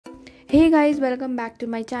Hey guys, welcome back to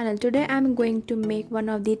my channel. Today I'm going to make one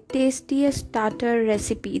of the tastiest starter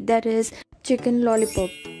recipe, that is chicken lollipop.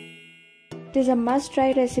 It is a must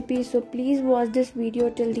try recipe, so please watch this video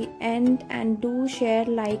till the end and do share,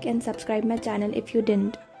 like and subscribe my channel if you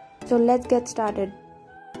didn't. So let's get started.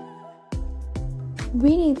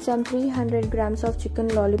 We need some 300 grams of chicken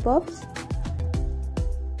lollipops,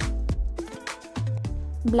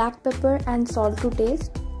 black pepper and salt to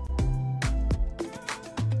taste,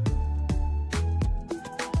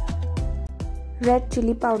 red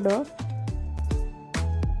chilli powder,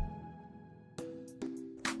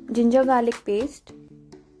 ginger garlic paste,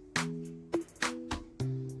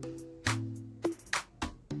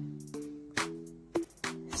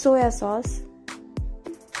 soya sauce,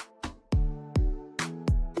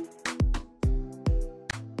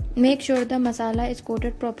 make sure the masala is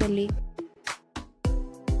coated properly.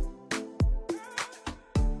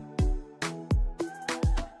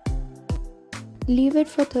 Leave it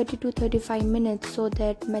for 30 to 35 minutes so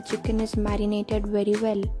that my chicken is marinated very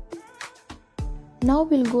well. Now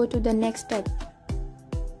we'll go to the next step.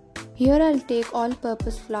 Here I'll take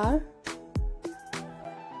all-purpose flour,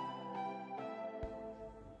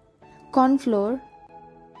 corn flour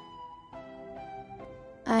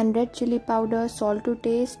and red chili powder, salt to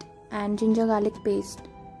taste and ginger garlic paste.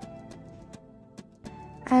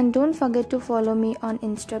 And don't forget to follow me on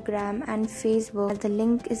Instagram and Facebook. The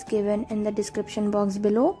link is given in the description box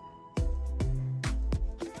below.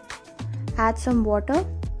 Add some water.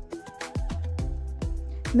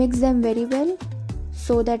 Mix them very well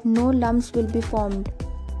so that no lumps will be formed.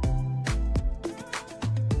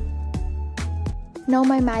 Now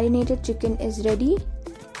my marinated chicken is ready.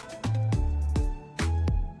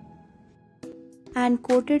 And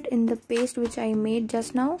coat it in the paste which I made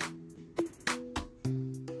just now.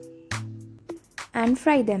 And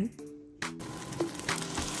fry them.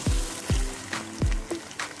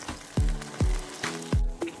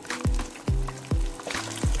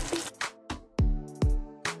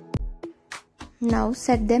 Now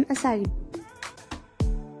set them aside.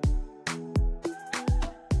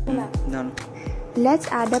 No. Let's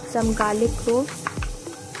add up some garlic cloves,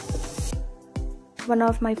 one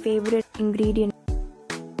of my favorite ingredients,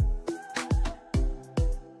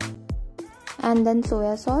 and then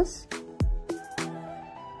soya sauce,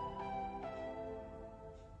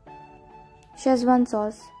 Schezwan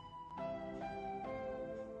sauce,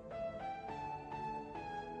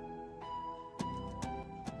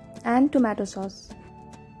 and tomato sauce.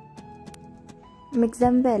 Mix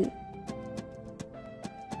them well.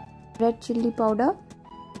 Red chili powder,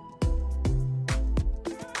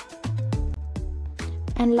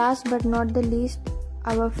 and last but not the least,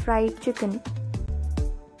 our fried chicken.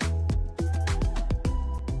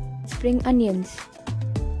 Spring onions.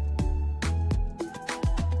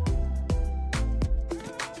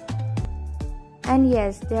 And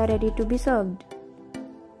yes, they are ready to be served.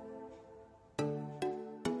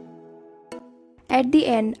 At the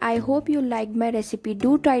end, I hope you liked my recipe.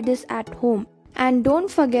 Do try this at home. And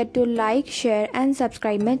don't forget to like, share and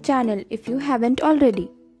subscribe my channel if you haven't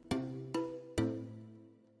already.